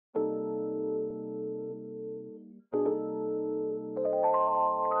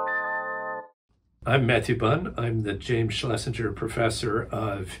I'm Matthew Bunn. I'm the James Schlesinger Professor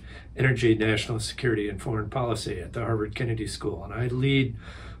of Energy, National Security, and Foreign Policy at the Harvard Kennedy School, and I lead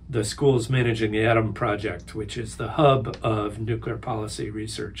the school's Managing the Atom Project, which is the hub of nuclear policy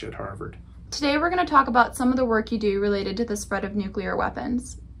research at Harvard. Today we're going to talk about some of the work you do related to the spread of nuclear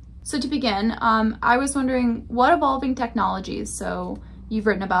weapons. So to begin, I was wondering what evolving technologies, so you've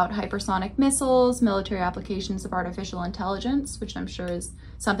written about hypersonic missiles, military applications of artificial intelligence, which I'm sure is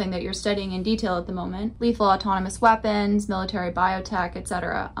something that you're studying in detail at the moment, lethal autonomous weapons, military biotech,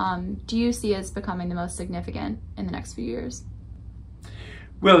 etc. Do you see as becoming the most significant in the next few years?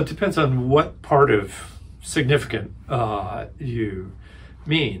 Well, it depends on what part of significant you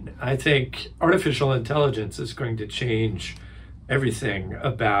mean. I think artificial intelligence is going to change everything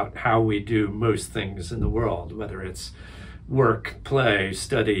about how we do most things in the world, whether it's work, play,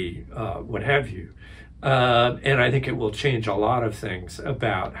 study, what have you. And I think it will change a lot of things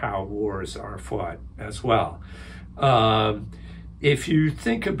about how wars are fought as well. If you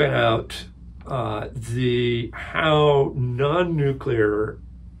think about how non-nuclear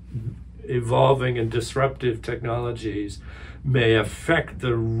evolving and disruptive technologies may affect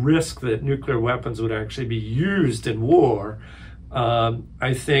the risk that nuclear weapons would actually be used in war,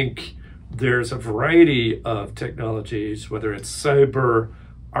 I think there's a variety of technologies, whether it's cyber,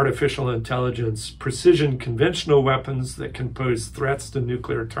 artificial intelligence, precision conventional weapons that can pose threats to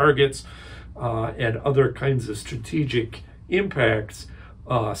nuclear targets, and other kinds of strategic impacts,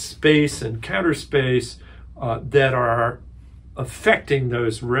 space and counterspace, that are affecting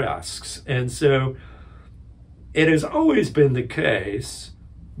those risks. And so it has always been the case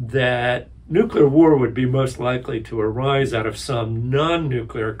that nuclear war would be most likely to arise out of some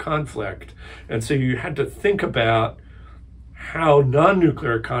non-nuclear conflict. And so you had to think about how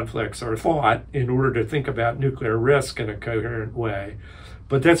non-nuclear conflicts are fought in order to think about nuclear risk in a coherent way.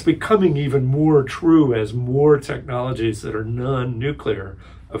 But that's becoming even more true as more technologies that are non-nuclear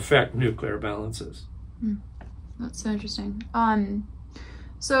affect nuclear balances. That's so interesting.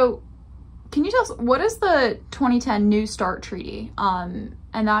 So can you tell us, what is the 2010 New START Treaty?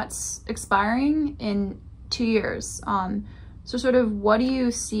 And that's expiring in 2 years. So sort of what do you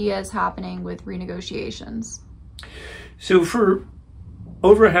see as happening with renegotiations? So for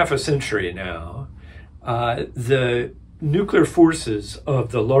over half a century now, the nuclear forces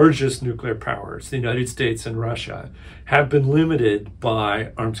of the largest nuclear powers, the United States and Russia, have been limited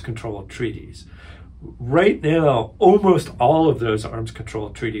by arms control treaties. Right now, almost all of those arms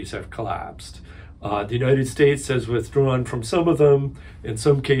control treaties have collapsed. The United States has withdrawn from some of them, in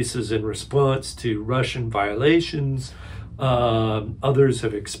some cases in response to Russian violations. Others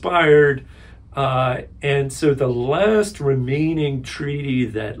have expired. And so the last remaining treaty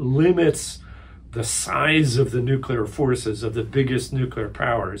that limits the size of the nuclear forces of the biggest nuclear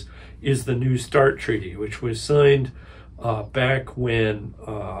powers is the New START Treaty, which was signed back when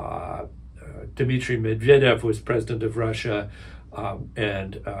Dmitry Medvedev was president of Russia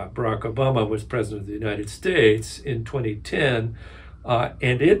and Barack Obama was president of the United States in 2010,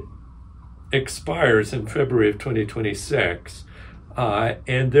 and it expires in February of 2026.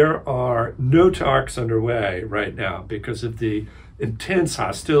 And there are no talks underway right now because of the intense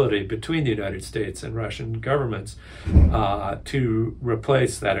hostility between the United States and Russian governments to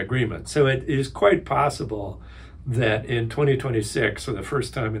replace that agreement. So it is quite possible that in 2026, for the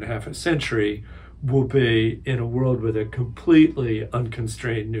first time in half a century, we'll be in a world with a completely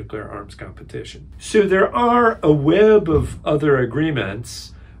unconstrained nuclear arms competition. So there are a web of other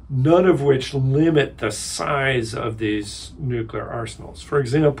agreements, none of which limit the size of these nuclear arsenals. For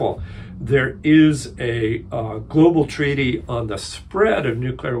example, there is a global treaty on the spread of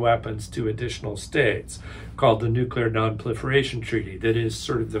nuclear weapons to additional states called the Nuclear Non-Proliferation Treaty that is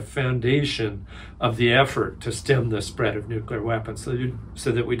sort of the foundation of the effort to stem the spread of nuclear weapons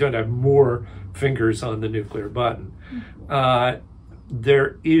so that we don't have more fingers on the nuclear button.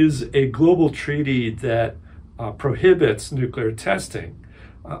 There is a global treaty that prohibits nuclear testing.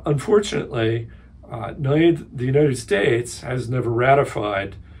 Unfortunately, the United States has never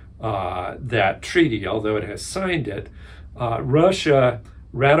ratified that treaty, although it has signed it. Russia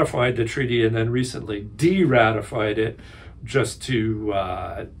ratified the treaty and then recently de-ratified it just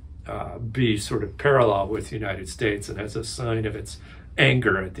to be sort of parallel with the United States and as a sign of its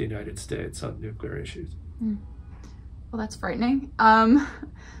anger at the United States on nuclear issues. Well, that's frightening.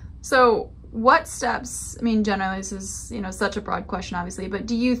 So what steps, I mean, generally this is, such a broad question, obviously, but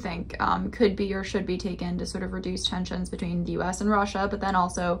do you think could be or should be taken to sort of reduce tensions between the US and Russia, but then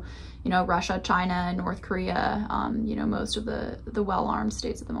also, Russia, China, and North Korea, most of the well-armed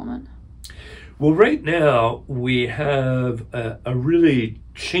states at the moment? Well, right now we have a really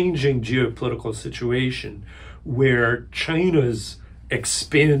changing geopolitical situation where China's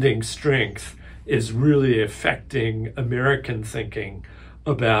expanding strength is really affecting American thinking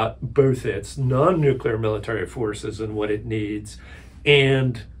about both its non-nuclear military forces and what it needs,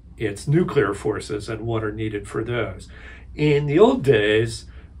 and its nuclear forces and what are needed for those. In the old days,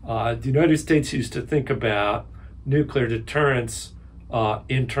 the United States used to think about nuclear deterrence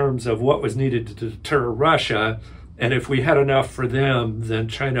in terms of what was needed to deter Russia, and if we had enough for them, then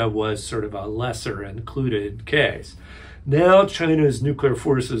China was sort of a lesser included case. Now China's nuclear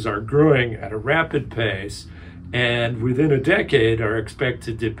forces are growing at a rapid pace, and within a decade are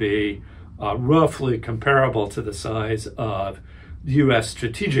expected to be roughly comparable to the size of U.S.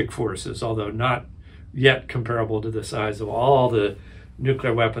 strategic forces, although not yet comparable to the size of all the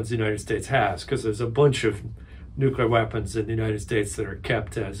nuclear weapons the United States has, because there's a bunch of nuclear weapons in the United States that are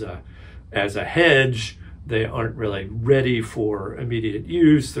kept as a hedge. They aren't really ready for immediate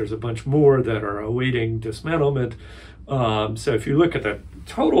use. There's a bunch more that are awaiting dismantlement. So if you look at the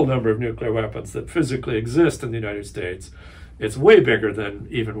total number of nuclear weapons that physically exist in the United States, it's way bigger than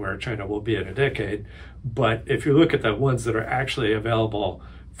even where China will be in a decade. But if you look at the ones that are actually available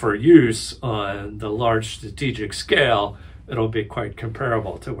for use on the large strategic scale, it'll be quite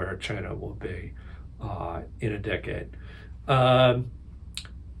comparable to where China will be in a decade. And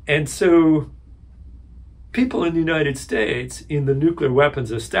so people in the United States in the nuclear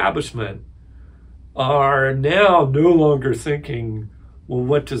weapons establishment are now no longer thinking, well,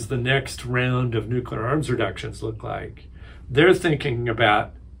 what does the next round of nuclear arms reductions look like? They're thinking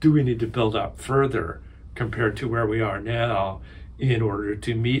about, do we need to build up further compared to where we are now in order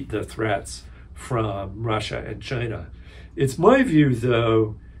to meet the threats from Russia and China? It's my view,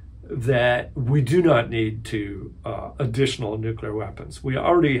 though, that we do not need additional nuclear weapons. We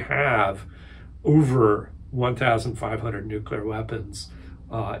already have over 1,500 nuclear weapons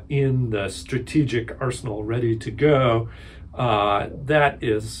in the strategic arsenal ready to go. That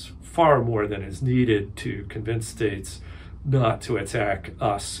is far more than is needed to convince states not to attack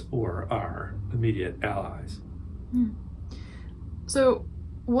us or our immediate allies. So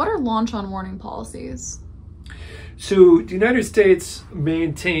what are launch on warning policies? So the United States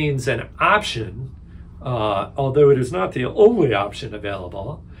maintains an option, although it is not the only option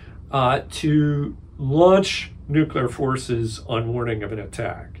available, to launch nuclear forces on warning of an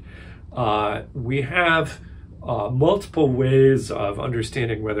attack. We have multiple ways of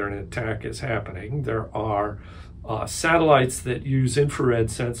understanding whether an attack is happening. There are satellites that use infrared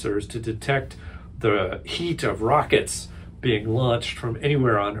sensors to detect the heat of rockets being launched from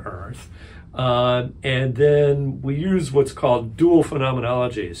anywhere on Earth. And then we use what's called dual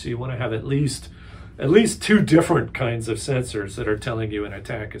phenomenology. So you want to have at least two different kinds of sensors that are telling you an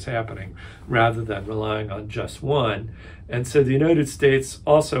attack is happening rather than relying on just one. And so the United States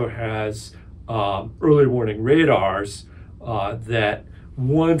also has early warning radars that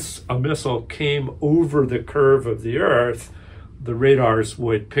once a missile came over the curve of the Earth, the radars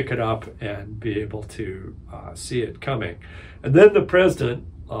would pick it up and be able to see it coming. And then the president,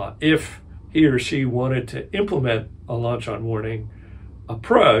 if he or she wanted to implement a launch on warning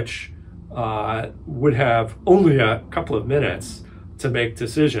approach, would have only a couple of minutes to make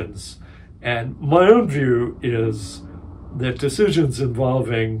decisions. And my own view is that decisions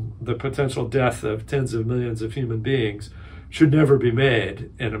involving the potential death of tens of millions of human beings should never be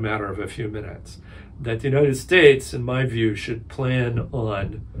made in a matter of a few minutes. That the United States, in my view, should plan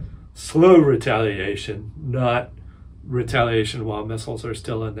on slow retaliation, not retaliation while missiles are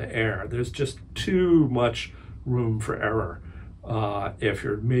still in the air. There's just too much room for error if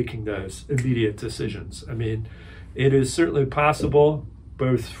you're making those immediate decisions. I mean, it is certainly possible,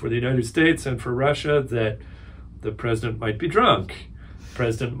 both for the United States and for Russia, that the president might be drunk. The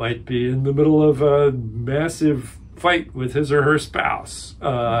president might be in the middle of a massive fight with his or her spouse.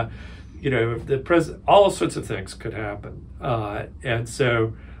 The president, all sorts of things could happen. And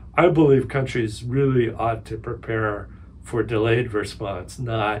so I believe countries really ought to prepare for delayed response,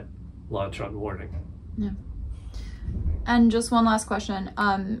 not launch on warning. Yeah. And just one last question.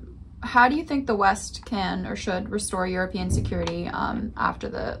 How do you think the West can or should restore European security after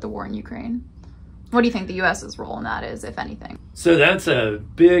the war in Ukraine? What do you think the U.S.'s role in that is, if anything? So that's a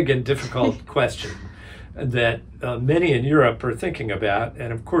big and difficult question that many in Europe are thinking about.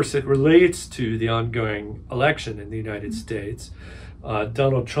 And of course, it relates to the ongoing election in the United States.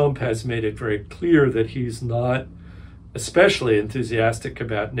 Donald Trump has made it very clear that he's not especially enthusiastic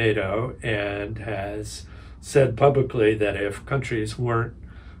about NATO, and has said publicly that if countries weren't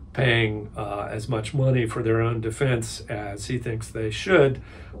paying as much money for their own defense as he thinks they should,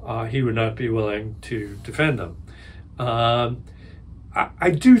 he would not be willing to defend them. I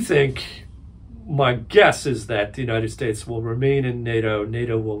do think, my guess is that the United States will remain in NATO.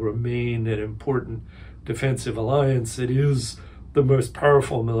 NATO will remain an important defensive alliance. It is the most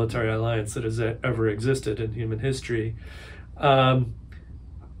powerful military alliance that has ever existed in human history.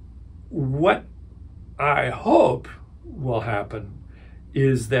 What I hope will happen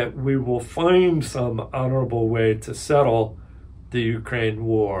is that we will find some honorable way to settle the Ukraine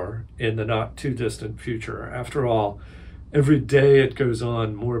war in the not too distant future. After all, every day it goes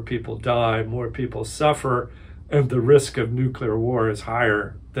on, more people die, more people suffer, and the risk of nuclear war is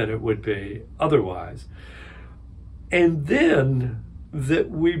higher than it would be otherwise. And then that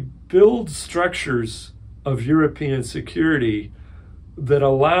we build structures of European security that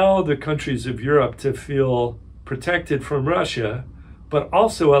allow the countries of Europe to feel protected from Russia, but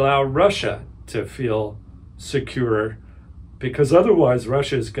also allow Russia to feel secure, because otherwise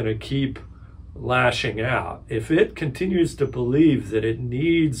Russia is going to keep lashing out. If it continues to believe that it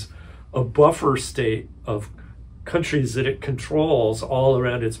needs a buffer state of countries that it controls all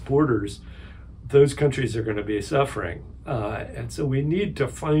around its borders, those countries are going to be suffering. And so we need to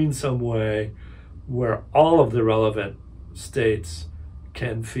find some way where all of the relevant states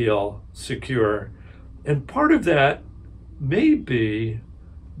can feel secure. And part of that may be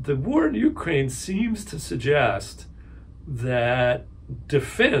the war in Ukraine seems to suggest that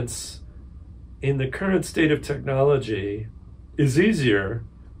defense in the current state of technology is easier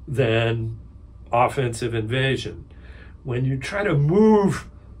than offensive invasion. When you try to move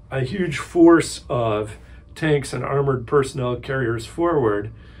a huge force of tanks and armored personnel carriers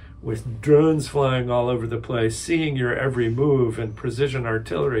forward with drones flying all over the place, seeing your every move and precision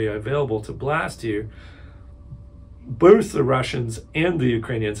artillery available to blast you, both the Russians and the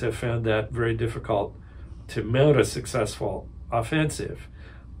Ukrainians have found that very difficult to mount a successful offensive.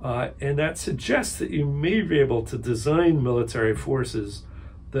 And that suggests that you may be able to design military forces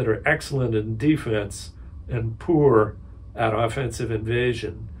that are excellent in defense and poor at offensive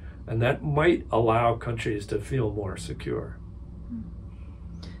invasion. And that might allow countries to feel more secure.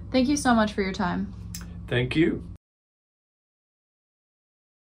 Thank you so much for your time. Thank you.